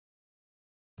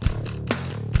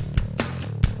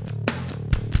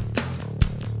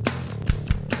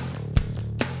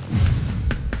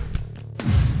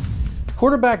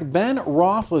Quarterback Ben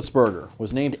Roethlisberger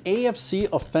was named AFC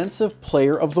Offensive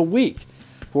Player of the Week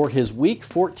for his Week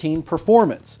 14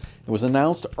 performance. It was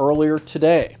announced earlier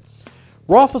today.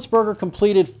 Roethlisberger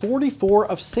completed 44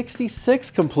 of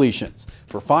 66 completions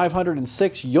for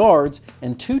 506 yards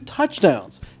and 2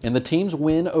 touchdowns in the team's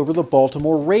win over the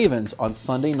Baltimore Ravens on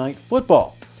Sunday Night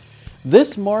Football.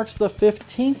 This marks the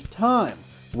 15th time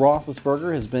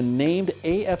Roethlisberger has been named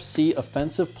AFC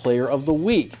Offensive Player of the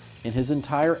Week in his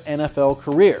entire NFL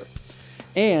career,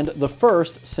 and the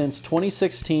first since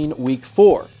 2016 Week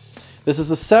 4. This is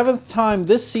the 7th time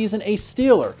this season a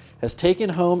Steeler has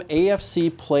taken home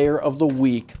AFC Player of the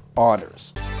Week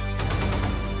honors.